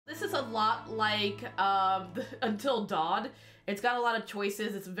a lot like Until Dawn. It's got a lot of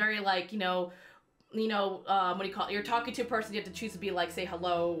choices. It's very like, what do you call it? You're talking to a person, you have to choose to be like, say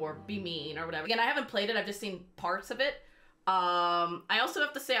hello or be mean or whatever. Again, I haven't played it, I've just seen parts of it. I also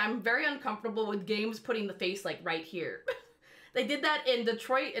have to say I'm very uncomfortable with games putting the face like right here. They did that in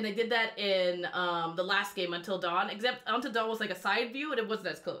Detroit and they did that in the last game, Until Dawn, except Until Dawn was like a side view and it wasn't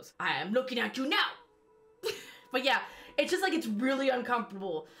as close. I am looking at you now! But yeah, it's just like, it's really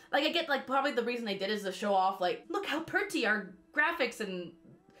uncomfortable. Like, I get like, probably the reason they did is to show off like, look how pretty our graphics and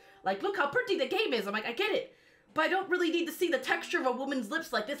like, look how pretty the game is. I'm like, I get it. But I don't really need to see the texture of a woman's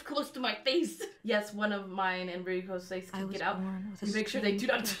lips like this close to my face. Yes, one of mine and Rico's face can get out. You make sure they do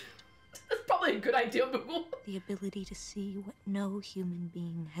not... That's probably a good idea, Google. The ability to see what no human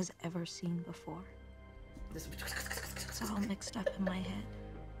being has ever seen before. It's all mixed up in my head.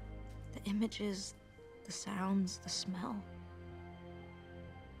 The images, the sounds, the smell.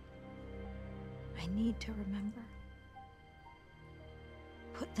 I need to remember.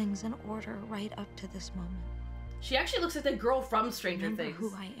 Put things in order right up to this moment. She actually looks like the girl from Stranger Things.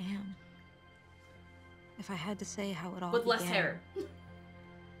 Who I am. If I had to say how it all with began, less hair.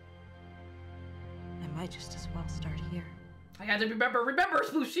 I might just as well start here. I had to remember,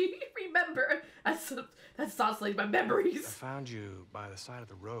 Spooshy, remember. That's oscillating my memories. I found you by the side of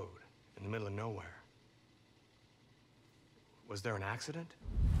the road, in the middle of nowhere. Was there an accident?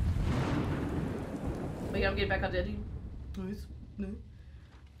 Wait, I'm getting back on Diddy. Nice. No.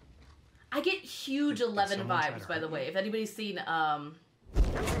 I get huge 11 vibes, by the way. If anybody's seen, what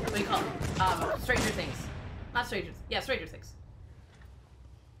do you call it? Stranger Things. Not Stranger, yeah, Stranger Things.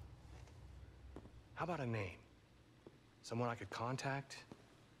 How about a name? Someone I could contact?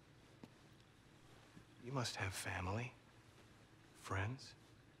 You must have family, friends,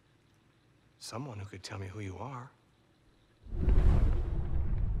 someone who could tell me who you are.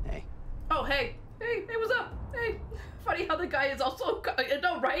 Hey. Oh, hey. Hey, what's up? Hey. Funny how the guy is also,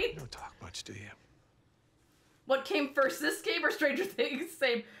 no, right? You don't talk much, do you? What came first, this game or Stranger Things?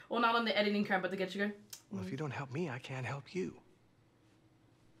 Same. Well, not on the editing crime, but to get you going. Well, if you don't help me, I can't help you.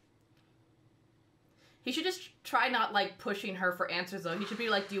 He should just try not, like, pushing her for answers, though. He should be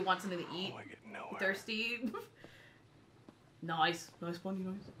like, do you want something to eat? Oh, I get nowhere. Thirsty? Nice. Nice, Bunny,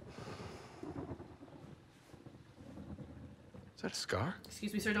 nice. Is that a scar?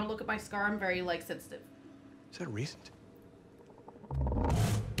 Excuse me, sir, don't look at my scar. I'm very, like, sensitive. Is that recent?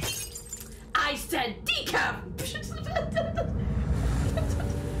 I said decaf!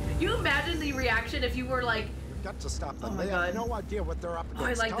 You imagine the reaction if you were, like... You've got to stop them. Oh my They God. have no idea what they're up against. Oh,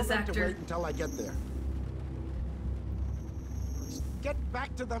 I like Tell this them actor. to wait until I get there. Get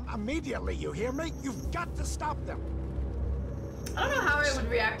back to them immediately, you hear me? You've got to stop them. I don't know how I would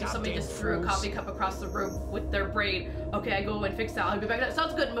react if somebody just threw a coffee cup across the room with their brain. Okay, I go and fix that. I'll be back.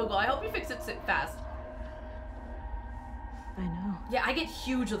 Sounds good, Moogle. I hope you fix it fast. I know. Yeah, I get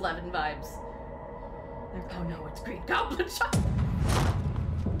huge 11 vibes. They're Oh coming. no, it's Green Goblin shot.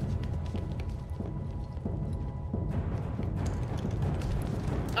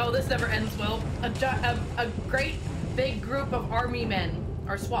 Oh, this never ends well. A great big group of army men,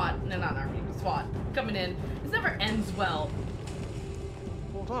 or SWAT, no, not army, SWAT, coming in. This never ends well.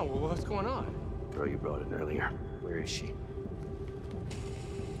 Hold on, well, what's going on? Girl you brought in earlier. Where is she?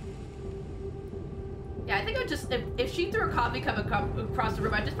 Yeah, I think I would just, if she threw a coffee cup across the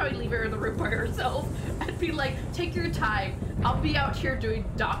room, I'd just probably leave her in the room by herself. I'd be like, take your time. I'll be out here doing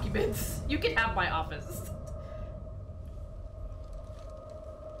documents. You can have my office.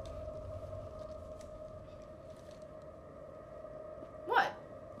 What?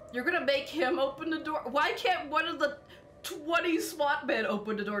 You're gonna make him open the door? Why can't one of the 20 SWAT men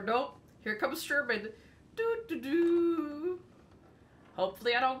open the door? Nope. Here comes Sherman. Doo-doo-doo.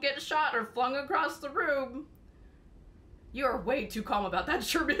 Hopefully I don't get shot or flung across the room. You are way too calm about that,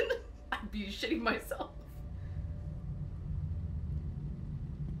 Sherman. I'd be shitting myself.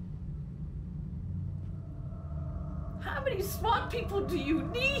 How many SWAT people do you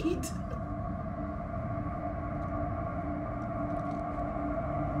need?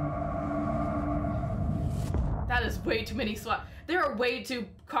 That is way too many SWAT. They are way too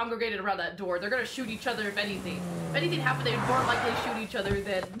congregated around that door. They're gonna shoot each other if anything. If anything happened, they'd more likely shoot each other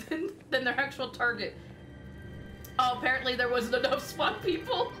than their actual target. Oh, apparently there wasn't enough SWAT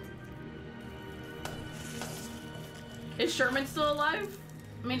people. Is Sherman still alive?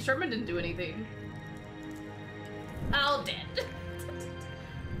 I mean, Sherman didn't do anything. All dead.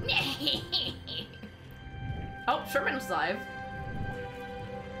 Oh, Sherman's alive.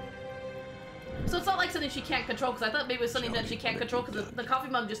 So it's not like something she can't control, because I thought maybe it was something that she can't control, because the coffee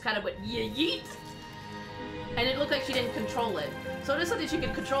mug just kind of went yeet. And it looked like she didn't control it. So it is something she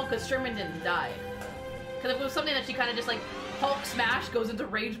could control because Sherman didn't die. Because if it was something that she kind of just like Hulk smash, goes into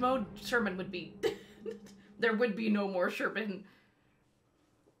rage mode, Sherman would be... there would be no more Sherman.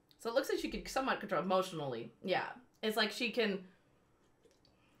 So it looks like she could somewhat control emotionally. Yeah. It's like she can...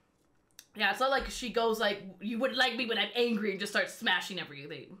 Yeah, it's not like she goes like, you wouldn't like me when I'm angry and just starts smashing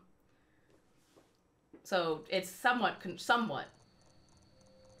everything. So it's somewhat.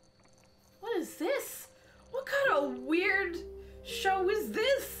 What is this? What kind of weird show is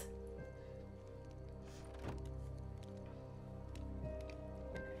this?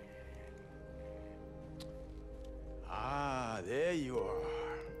 Ah, there you are.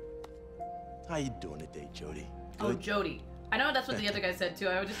 How you doing today, Jody? Oh, Good? Jody. I know that's what the other guy said too.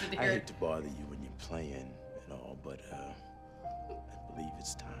 I just need to I hear hate it. to bother you when you're playing and all, but I believe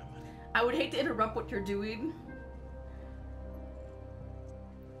it's time. I would hate to interrupt what you're doing.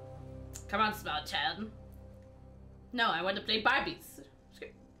 Come on, small child. No, I want to play Barbies.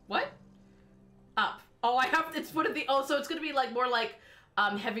 What? Up. Oh, I have. It's one of the. Oh, so it's gonna be like more like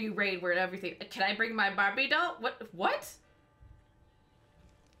heavy rain where everything. Can I bring my Barbie doll? What? What?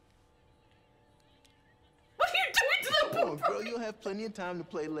 What are you doing to the Come on, girl. You'll have plenty of time to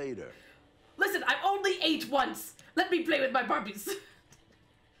play later. Listen, I've only ate once. Let me play with my Barbies.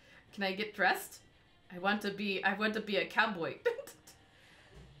 Can I get dressed? I want to be a cowboy.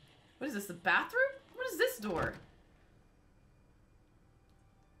 What is this, the bathroom? What is this door?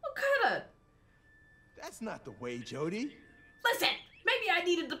 What kind of... That's not the way, Jody. Listen, maybe I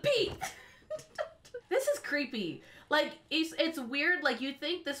needed to pee. This is creepy. Like, it's weird. Like, you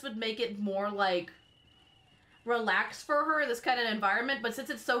think this would make it more, like, relaxed for her, this kind of environment, but since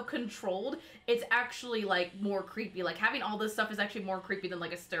it's so controlled, it's actually, like, more creepy. Like, having all this stuff is actually more creepy than,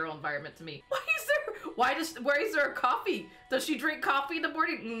 like, a sterile environment to me. Why is there a coffee? Does she drink coffee in the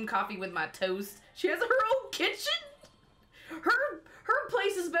morning? Coffee with my toast. She has her own kitchen? Her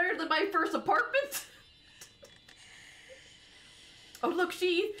place is better than my first apartment? Oh, look,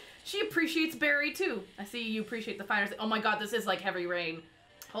 she appreciates Barry, too. I see you appreciate the finer thing. Oh my god, this is like heavy rain.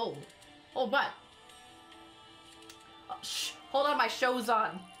 Hold what? Oh, shh. Hold on, my show's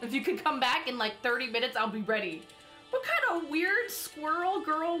on. If you could come back in like 30 minutes, I'll be ready. What kind of weird squirrel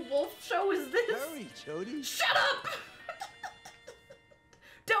girl wolf show is this? Hurry, Jody. Shut up!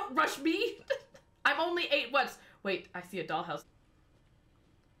 Don't rush me. I've only ate once. Wait, I see a dollhouse.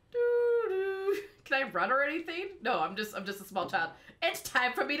 Doo-doo. Can I run or anything? No, I'm just a small child. It's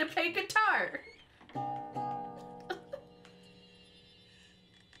time for me to play guitar. He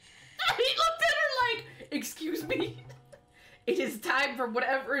looked at her like, excuse me. It is time for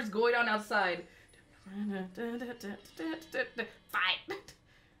whatever is going on outside. Fine.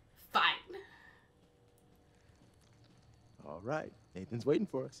 Fine. All right. Nathan's waiting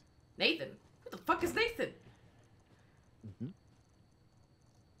for us. Nathan? Who the fuck is Nathan?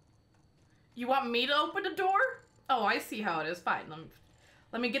 You want me to open the door? Oh, I see how it is. Fine.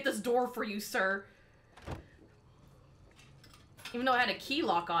 Let me get this door for you, sir. Even though it had a key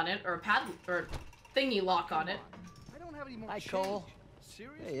lock on it, or a pad, or thingy lock on it. I don't have any more Hi, change. Cole.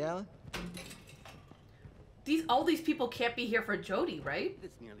 Seriously? Hey, Alan. All these people can't be here for Jody, right?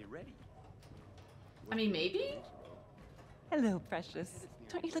 It's nearly ready. I mean, maybe? Hello, precious.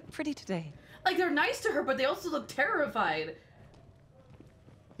 Don't you look pretty today? Like, they're nice to her, but they also look terrified.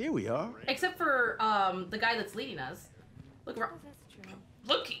 Here we are. Except for, the guy that's leading us. Look around.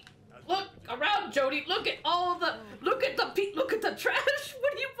 Look around, Jody. Look at look at the trash.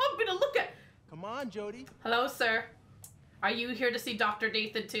 What do you want me to look at? Come on, Jody. Hello, sir. Are you here to see Dr.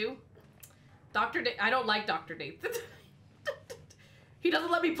 Nathan, too? I don't like Dr. Nathan. He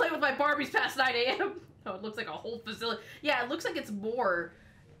doesn't let me play with my Barbies past 9 a.m. Oh, it looks like a whole facility. Yeah, it looks like it's more.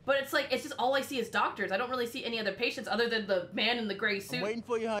 But it's like, it's just all I see is doctors. I don't really see any other patients other than the man in the gray suit. I'm waiting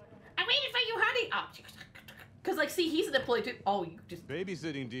for you, honey. I'm waiting for you, honey. Oh, because, like, see, he's an employee, too. Oh, you just...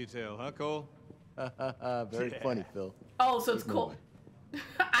 Babysitting detail, huh, Cole? Very funny, Phil. Oh, so it's cool.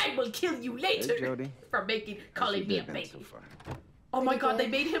 I will kill you later. Hey, Jody. For calling me a baby. Oh my god, they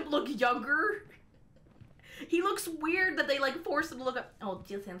made him look younger. He looks weird that they like forced him to look up. Oh,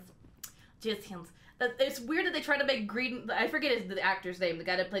 just hands. It's weird that they try to make Green. I forget the actor's name. The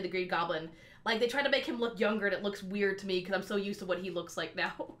guy that played the Green Goblin. Like they try to make him look younger, and it looks weird to me because I'm so used to what he looks like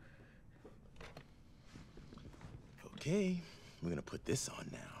now. Okay, we're gonna put this on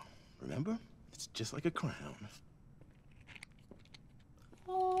now. Remember? It's just like a crown.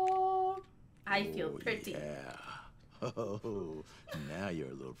 Oh, I feel pretty. Yeah. Oh, now you're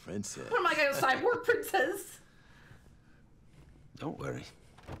a little princess. What am I gonna cyborg princess? Don't worry.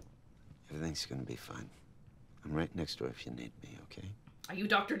 Everything's gonna be fine. I'm right next door if you need me, okay? Are you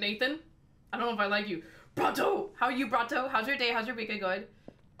Dr. Nathan? I don't know if I like you. Bronto! How are you, Bronto? How's your day? How's your weekend going?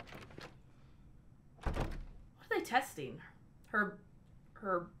 What are they testing? Her...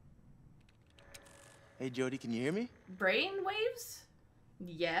 Hey, Jody, can you hear me? brain waves?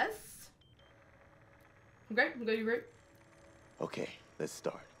 Yes. I'm great. I'm good. You great? Okay, let's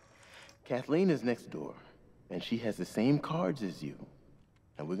start. Kathleen is next door, and she has the same cards as you.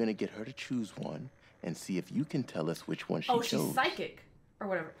 And we're gonna get her to choose one and see if you can tell us which one she chose. Oh, she's psychic. Or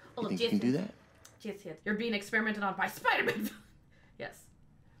whatever. Oh, You think yes, you can do yes. that? Yes, yes. You're being experimented on by Spider-Man. Yes.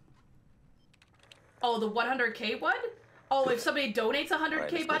 Oh, the 100K one? Oh, if somebody donates 100K All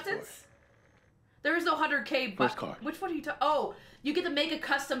right, let's go for buttons? There is no 100K First button. card. Which one are you talking? Oh, you get to make a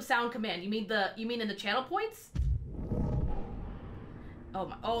custom sound command. You mean in the channel points? Oh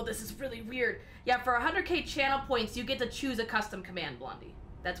my, oh, this is really weird. Yeah, for 100K channel points, you get to choose a custom command, Blondie.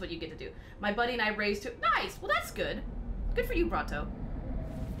 That's what you get to do. My buddy and I raised two. Nice, well that's good. Good for you, Bronto.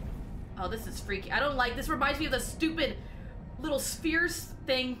 Oh, this is freaky. I don't like, this reminds me of the stupid little spheres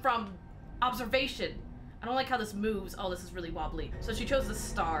thing from Observation. I don't like how this moves. Oh, this is really wobbly. So she chose the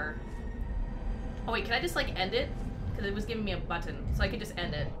star. Oh wait, can I just like end it? Because it was giving me a button, so I could just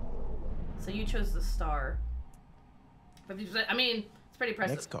end it. So you chose the star. 50%, I mean, it's pretty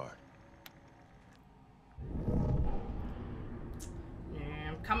impressive. Next card.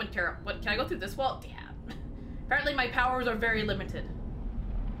 Yeah, commentary. What, can I go through this wall? Yeah. Apparently my powers are very limited.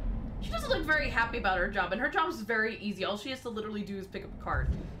 She doesn't look very happy about her job, and her job is very easy. All she has to literally do is pick up a card.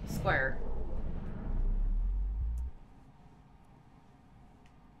 Square.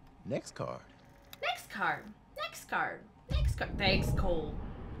 Next card. Next card. Next card. Next card. Thanks, Cole.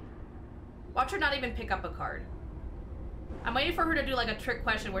 Watch her not even pick up a card. I'm waiting for her to do like a trick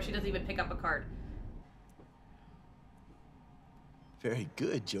question where she doesn't even pick up a card. Very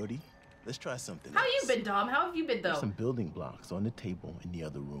good, Jody. Let's try something How else. you been, Dom? How have you been, There's though? some building blocks on the table in the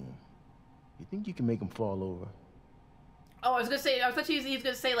other room. You think you can make them fall over? Oh, I was gonna say, I thought he was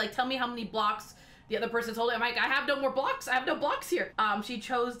gonna say, like, tell me how many blocks the other person's holding. I'm like, I have no more blocks. I have no blocks here. She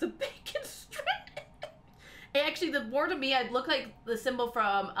chose the bacon strip. Actually, the more to me, it looked like the symbol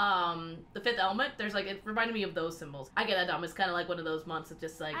from, The Fifth Element. There's, like, it reminded me of those symbols. I get that, Dom. It's kind of like one of those months that's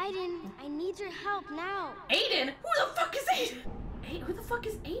just like... Aiden, I need your help now. Aiden? Who the fuck is Aiden? Hey, who the fuck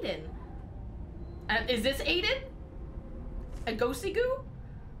is Aiden? Is this Aiden? A ghosty goo?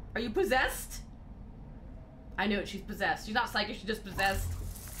 Are you possessed? I knew it, she's possessed. She's not psychic, she's just possessed.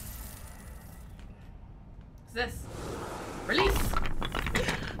 What's this? Release!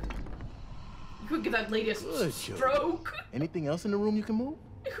 You could give that lady a Good, stroke. Anything else in the room you can move?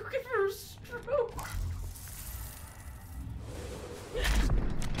 You could give her a stroke.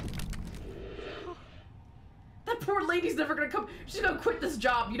 That poor lady's never gonna come. She's gonna quit this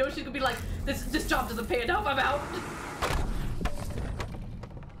job. You know, she's gonna be like, this job doesn't pay enough, I'm out.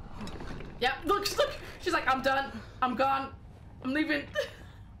 Yep, look, she's like, I'm done, I'm gone, I'm leaving.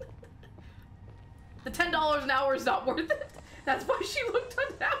 The $10 an hour is not worth it. That's why she looked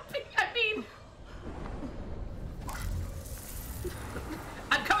unhappy. I mean,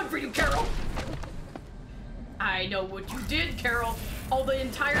 I'm coming for you, Carol. I know what you did, Carol. Oh, the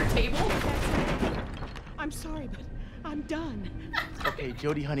entire table? I'm sorry, but I'm done. Okay,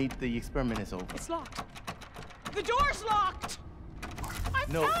 Jody, honey, the experiment is over. It's locked. The door's locked!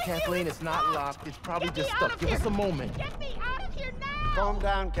 I'm No, telling Kathleen, you it's not locked. It's probably Get me just out stuck. of Give here. us a moment. Get me out of here now! Calm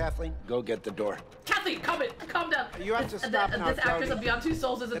down, Kathleen. Go get the door. Kathleen, calm down. You have to stop now, This actress Jody. of Beyond Two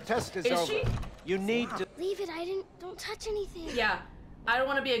Souls is a... The test is Is over. she? You need to... Leave it, Aiden. Don't touch anything. Yeah, I don't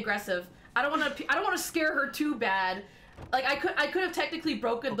want to be aggressive. I don't want to scare her too bad. Like I could have technically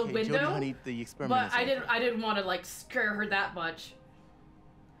broken the Okay, window, Jody, honey, the experiment but is over. I didn't want to like scare her that much.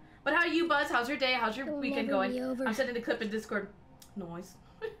 But how are you, Buzz? How's your day? How's your It'll weekend never going? be over. I'm sending the clip in Discord. Noise.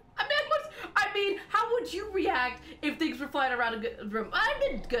 I mean, how would you react if things were flying around a good room? I've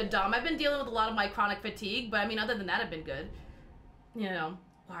been good, Dom. I've been dealing with a lot of my chronic fatigue, but I mean, other than that, I've been good. You know,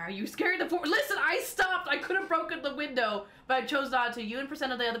 why are you scaring the poor? Listen, I stopped. I could have broken the window, but I chose not to. You and %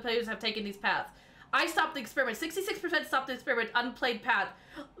 of the other players have taken these paths. I stopped the experiment. 66% stopped the experiment. Unplayed path.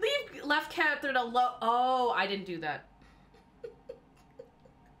 Leave left Catherine alone. Oh, I didn't do that.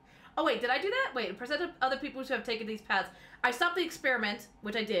 Oh wait, did I do that? Wait, % of other people who have taken these paths. I stopped the experiment,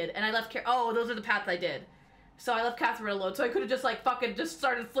 which I did, and I left oh, those are the paths I did. So I left Catherine alone, so I could have just like fucking just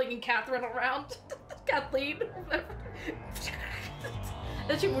started flinging Catherine around. Kathleen, or whatever.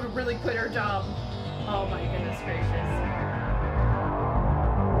 Then she would have really quit her job. Oh my goodness gracious.